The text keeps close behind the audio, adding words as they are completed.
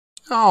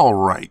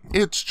Alright,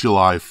 it's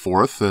July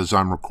 4th as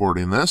I'm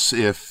recording this.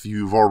 If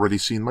you've already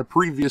seen my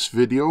previous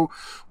video,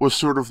 was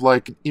sort of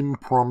like an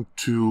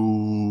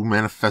impromptu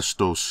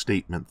manifesto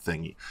statement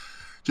thingy.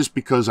 Just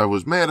because I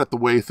was mad at the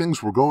way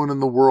things were going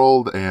in the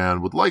world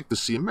and would like to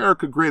see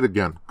America great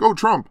again. Go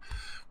Trump!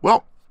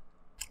 Well,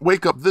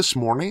 wake up this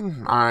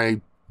morning,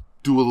 I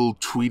do a little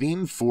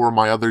tweeting for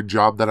my other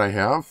job that I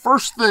have.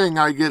 First thing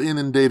I get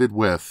inundated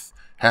with,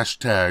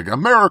 hashtag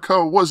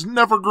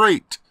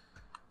Americawasnevergreat.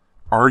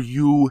 Are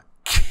you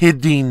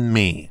kidding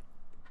me?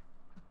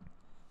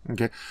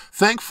 Okay.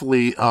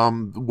 Thankfully,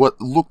 what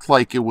looked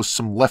like it was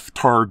some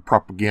leftard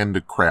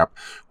propaganda crap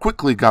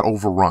quickly got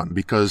overrun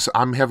because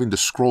I'm having to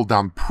scroll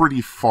down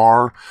pretty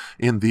far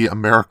in the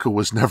America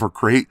Was Never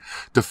Great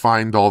to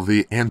find all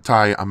the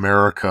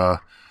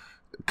anti-America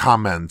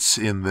comments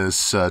in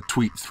this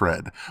tweet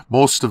thread.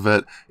 Most of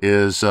it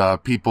is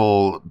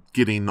people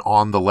getting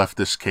on the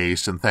leftist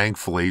case and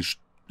thankfully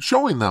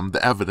showing them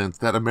the evidence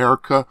that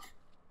America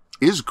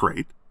is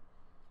great.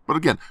 But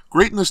again,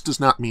 greatness does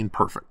not mean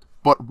perfect.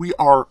 But we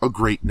are a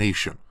great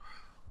nation.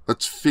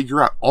 Let's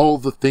figure out all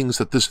the things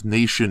that this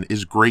nation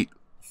is great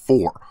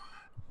for.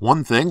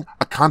 One thing,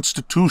 a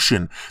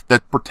constitution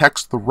that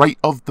protects the right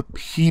of the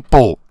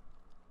people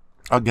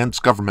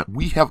against government.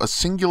 We have a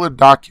singular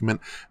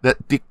document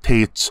that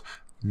dictates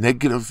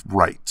negative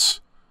rights.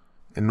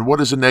 And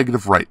what is a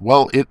negative right?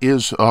 Well, it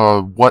is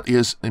what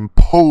is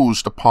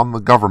imposed upon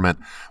the government,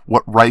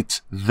 what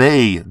rights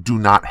they do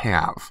not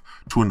have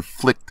to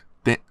inflict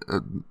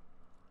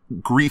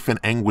grief and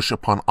anguish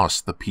upon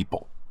us, the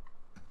people.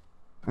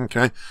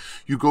 Okay?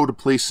 You go to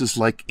places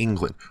like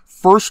England,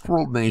 first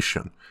world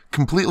nation,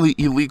 completely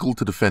illegal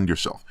to defend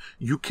yourself.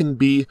 You can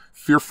be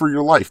fear for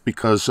your life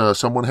because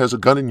someone has a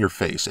gun in your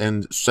face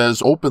and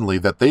says openly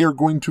that they are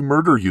going to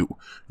murder you.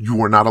 You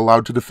are not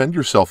allowed to defend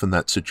yourself in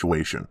that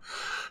situation.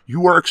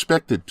 You are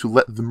expected to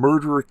let the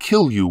murderer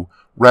kill you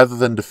rather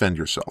than defend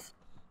yourself.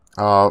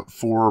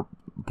 For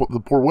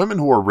the poor women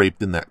who are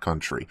raped in that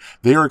country,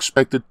 they are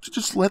expected to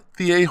just let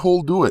the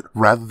a-hole do it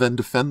rather than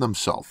defend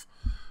themselves.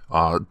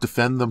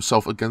 Defend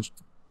themselves against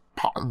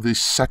the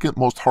second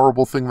most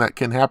horrible thing that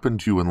can happen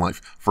to you in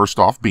life. First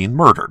off, being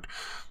murdered.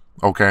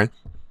 Okay?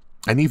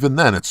 And even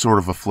then, it's sort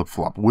of a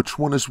flip-flop. Which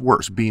one is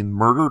worse, being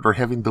murdered or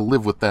having to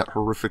live with that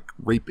horrific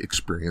rape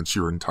experience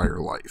your entire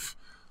life?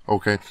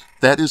 Okay?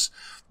 That is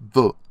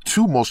the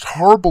two most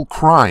horrible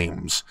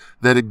crimes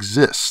that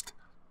exist.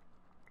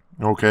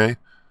 Okay?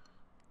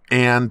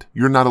 And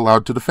you're not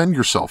allowed to defend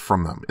yourself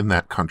from them in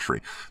that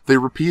country. They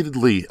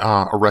repeatedly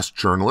arrest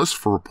journalists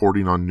for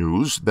reporting on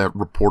news that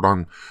report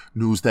on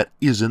news that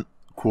isn't,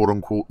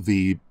 quote-unquote,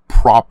 the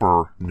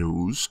proper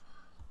news.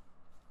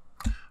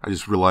 I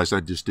just realized I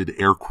just did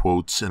air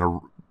quotes in an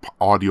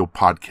audio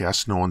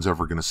podcast. No one's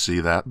ever going to see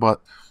that, but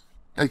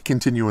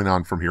continuing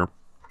on from here.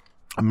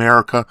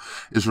 America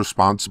is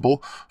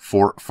responsible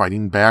for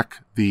fighting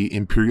back the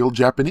Imperial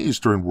Japanese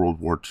during World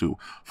War II,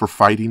 for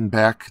fighting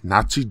back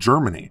Nazi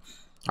Germany.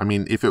 I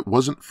mean, if it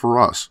wasn't for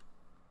us,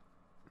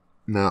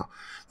 now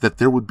that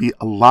there would be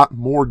a lot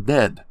more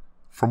dead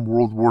from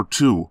World War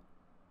II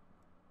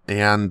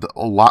and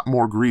a lot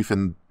more grief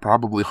and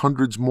probably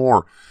hundreds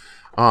more,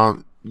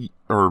 or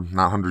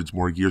not hundreds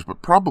more years,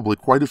 but probably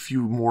quite a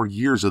few more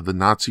years of the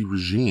Nazi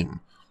regime.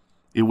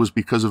 It was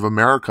because of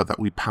America that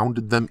we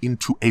pounded them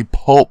into a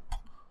pulp.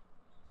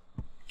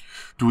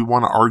 Do we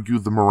want to argue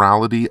the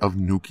morality of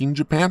nuking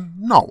Japan?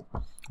 No.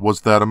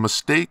 Was that a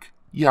mistake?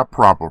 Yeah,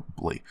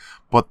 probably.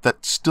 But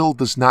that still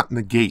does not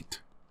negate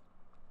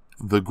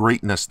the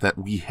greatness that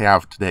we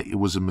have today. It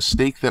was a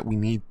mistake that we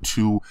need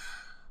to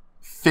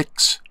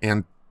fix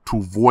and to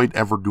avoid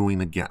ever doing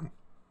again.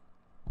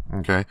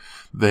 Okay?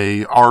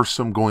 There are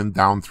some going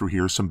down through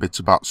here, some bits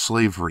about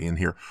slavery in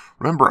here.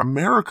 Remember,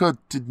 America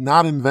did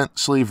not invent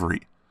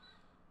slavery.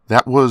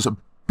 That was a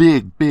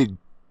big, big,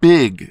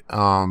 big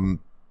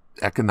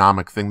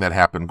economic thing that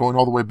happened, going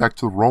all the way back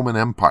to the Roman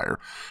Empire.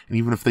 And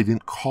even if they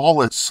didn't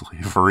call it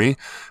slavery,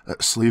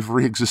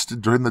 slavery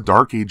existed during the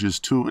Dark Ages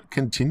too. It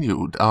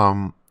continued.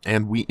 And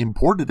we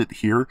imported it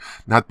here,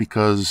 not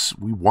because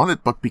we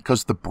wanted, but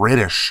because the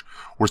British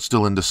were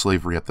still into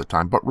slavery at the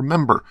time. But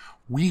remember,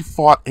 we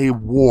fought a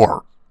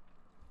war,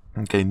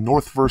 okay,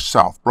 North versus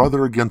South,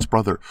 brother against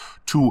brother,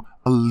 to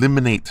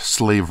eliminate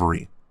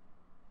slavery.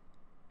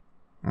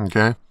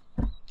 Okay?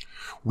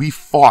 We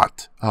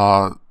fought,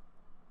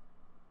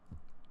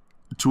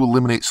 to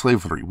eliminate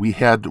slavery. We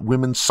had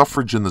women's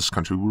suffrage in this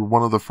country. We were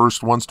one of the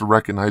first ones to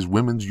recognize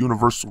women's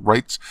universal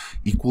rights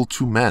equal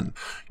to men.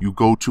 You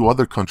go to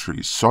other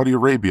countries, Saudi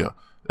Arabia,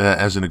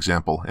 as an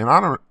example.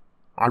 And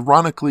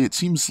ironically, it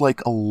seems like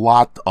a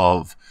lot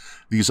of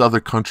these other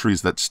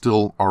countries that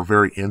still are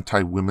very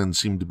anti-women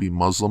seem to be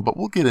Muslim, but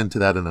we'll get into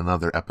that in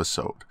another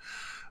episode.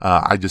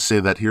 I just say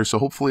that here, so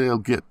hopefully I'll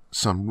get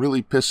some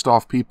really pissed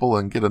off people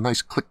and get a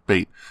nice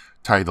clickbait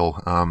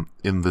title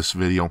in this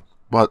video.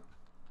 But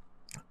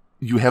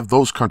you have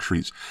those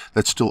countries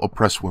that still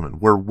oppress women,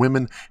 where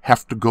women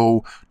have to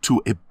go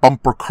to a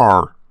bumper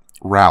car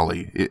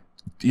rally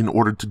in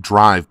order to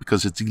drive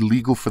because it's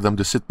illegal for them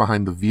to sit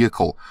behind the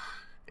vehicle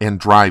and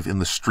drive in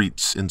the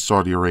streets in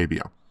Saudi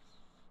Arabia.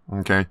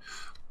 Okay?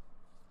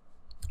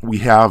 We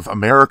have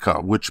America,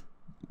 which,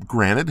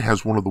 granted,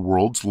 has one of the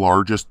world's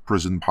largest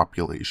prison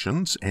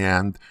populations,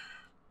 and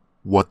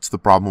what's the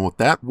problem with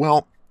that?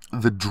 Well,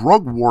 the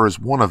drug war is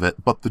one of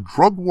it, but the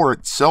drug war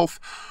itself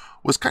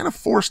was kind of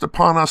forced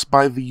upon us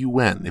by the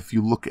UN. If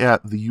you look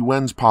at the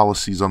UN's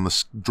policies on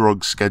the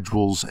drug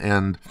schedules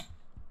and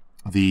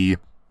the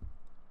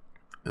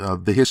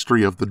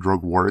history of the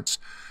drug war, it's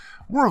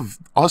more of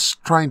us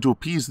trying to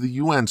appease the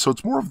UN, so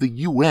it's more of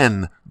the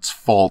UN's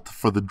fault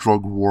for the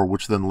drug war,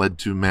 which then led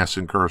to mass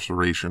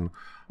incarceration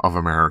of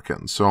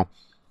Americans. So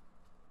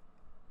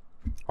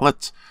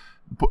let's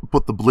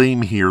put the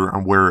blame here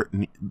on where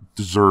it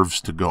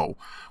deserves to go.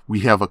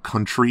 We have a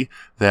country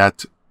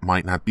that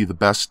might not be the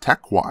best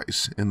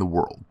tech-wise in the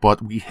world,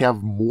 but we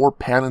have more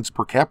patents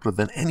per capita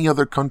than any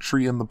other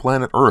country in the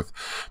planet Earth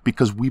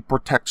because we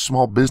protect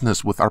small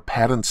business with our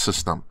patent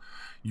system.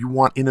 You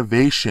want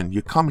innovation,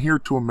 you come here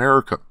to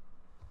America.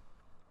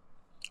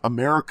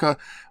 America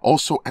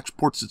also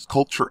exports its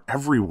culture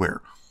everywhere.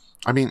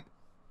 I mean,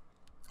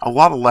 a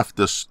lot of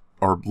leftists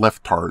or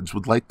leftards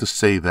would like to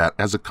say that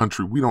as a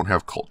country we don't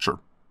have culture.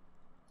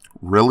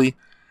 Really?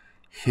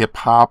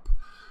 Hip-hop,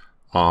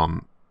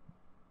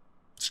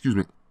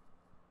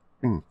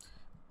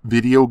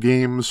 video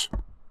games,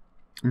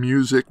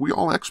 music, we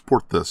all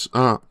export this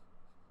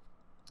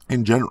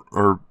in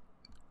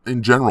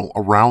general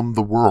around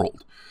the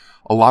world.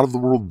 A lot of the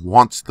world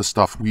wants the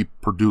stuff we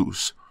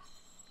produce.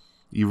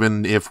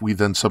 Even if we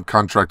then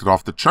subcontract it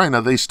off to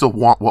China, they still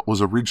want what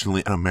was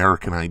originally an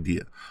American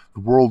idea. The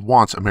world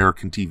wants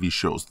American TV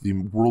shows. The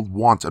world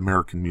wants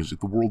American music.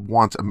 The world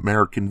wants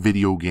American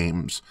video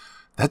games.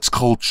 That's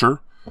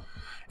culture.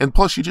 And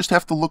plus, you just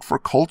have to look for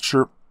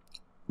culture.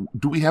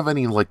 Do we have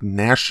any, like,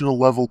 national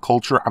level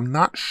culture? I'm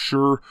not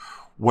sure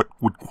what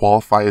would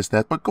qualify as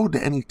that, but go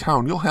to any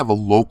town. You'll have a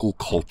local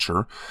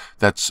culture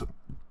that's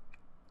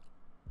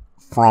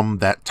from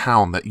that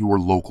town that you are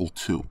local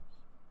to.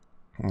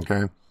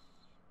 Okay?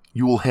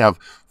 You will have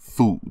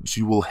foods.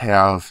 You will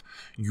have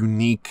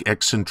unique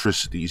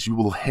eccentricities. You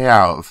will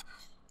have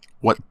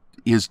what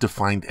is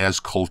defined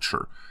as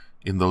culture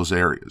in those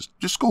areas.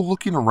 Just go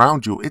looking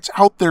around you. It's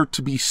out there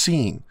to be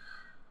seen.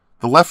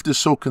 The left is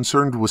so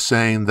concerned with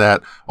saying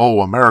that,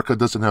 oh, America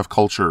doesn't have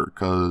culture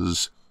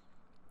because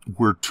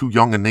we're too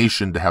young a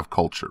nation to have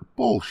culture.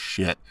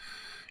 Bullshit.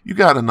 You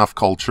got enough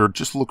culture.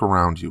 Just look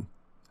around you.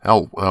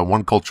 Hell,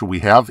 one culture we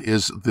have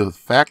is the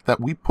fact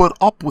that we put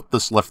up with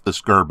this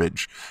leftist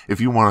garbage.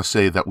 If you want to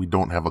say that we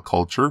don't have a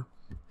culture,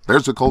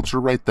 there's a culture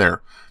right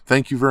there.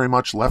 Thank you very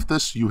much,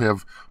 leftists. You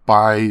have,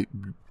 by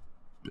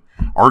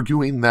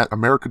arguing that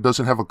America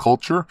doesn't have a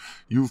culture,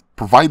 you've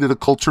provided a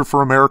culture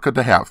for America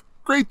to have.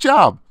 Great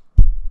job.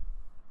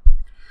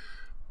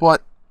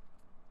 But,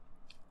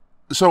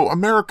 so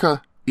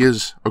America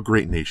is a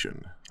great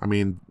nation. I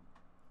mean,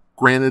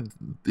 granted,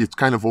 it's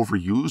kind of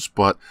overused,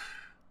 but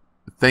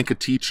thank a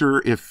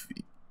teacher if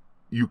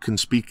you can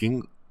speak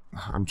English.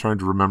 I'm trying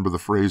to remember the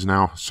phrase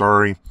now.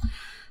 Sorry.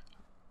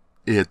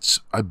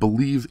 I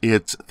believe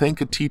it's thank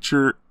a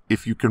teacher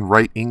if you can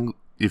write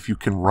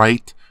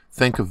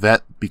thank a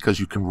vet because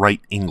you can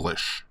write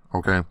English.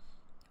 Okay?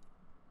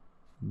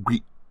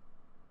 We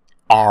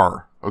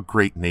are a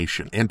great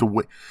nation.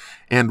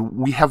 And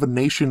we have a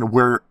nation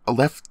where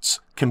lefts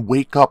can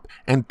wake up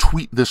and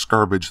tweet this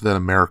garbage that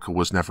America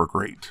was never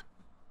great.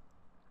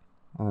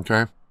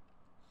 Okay?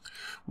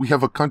 We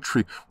have a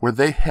country where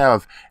they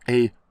have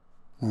a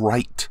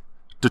right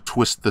to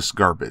twist this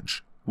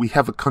garbage. We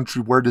have a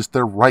country where it is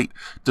their right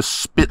to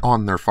spit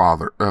on their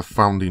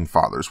founding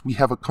fathers. We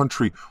have a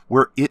country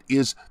where it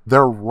is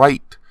their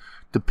right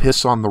to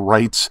piss on the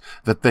rights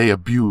that they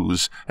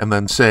abuse and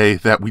then say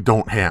that we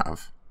don't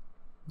have.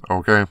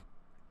 Okay?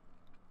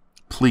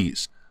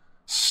 Please,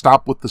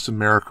 stop with this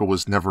America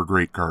was never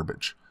great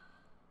garbage.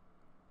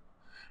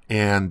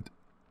 And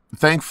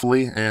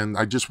thankfully, and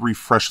I just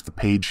refreshed the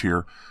page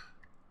here,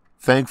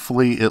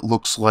 thankfully it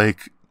looks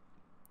like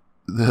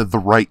the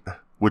right,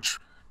 which,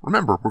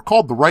 remember, we're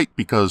called the right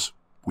because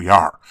we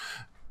are,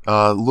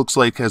 looks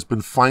like has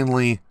been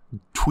finally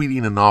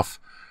tweeting enough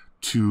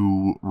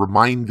to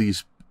remind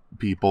these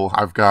people.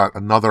 I've got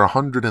another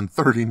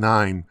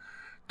 139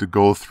 to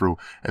go through,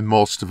 and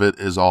most of it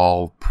is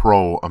all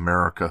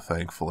pro-America,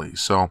 thankfully.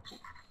 So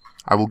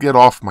I will get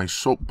off my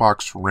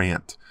soapbox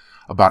rant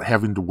about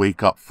having to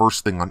wake up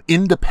first thing on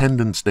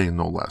Independence Day,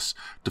 no less,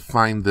 to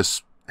find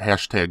this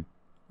hashtag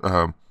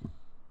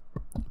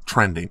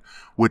trending,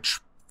 which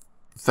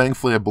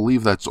thankfully I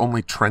believe that's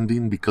only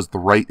trending because the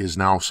right is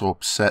now so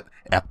upset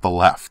at the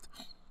left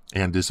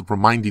and is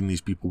reminding these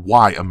people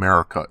why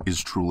America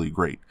is truly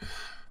great.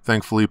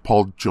 Thankfully,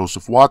 Paul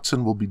Joseph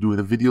Watson will be doing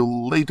a video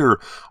later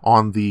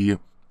on the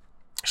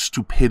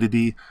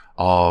stupidity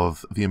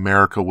of the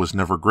America was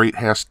never great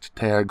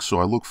hashtag, so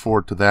I look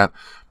forward to that.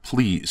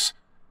 Please,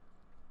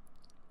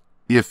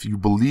 if you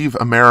believe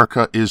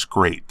America is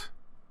great,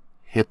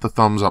 hit the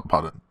thumbs up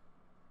button.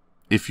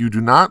 If you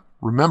do not,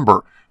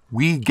 remember,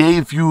 we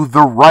gave you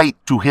the right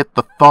to hit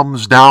the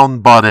thumbs down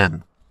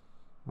button.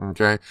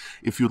 Okay?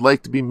 If you'd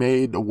like to be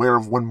made aware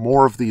of when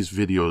more of these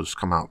videos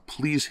come out,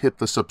 please hit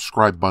the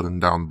subscribe button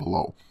down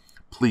below.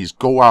 Please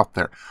go out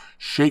there,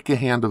 shake a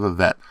hand of a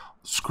vet,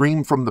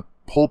 scream from the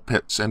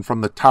pulpits and from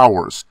the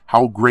towers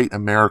how great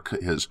America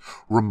is.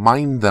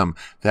 Remind them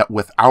that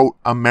without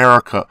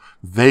America,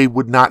 they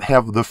would not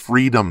have the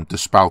freedom to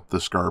spout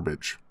this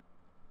garbage.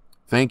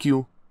 Thank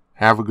you.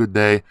 Have a good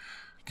day.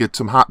 Get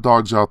some hot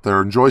dogs out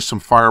there. Enjoy some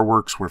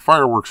fireworks where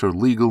fireworks are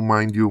legal,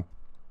 mind you.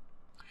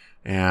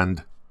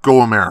 And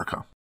go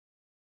America.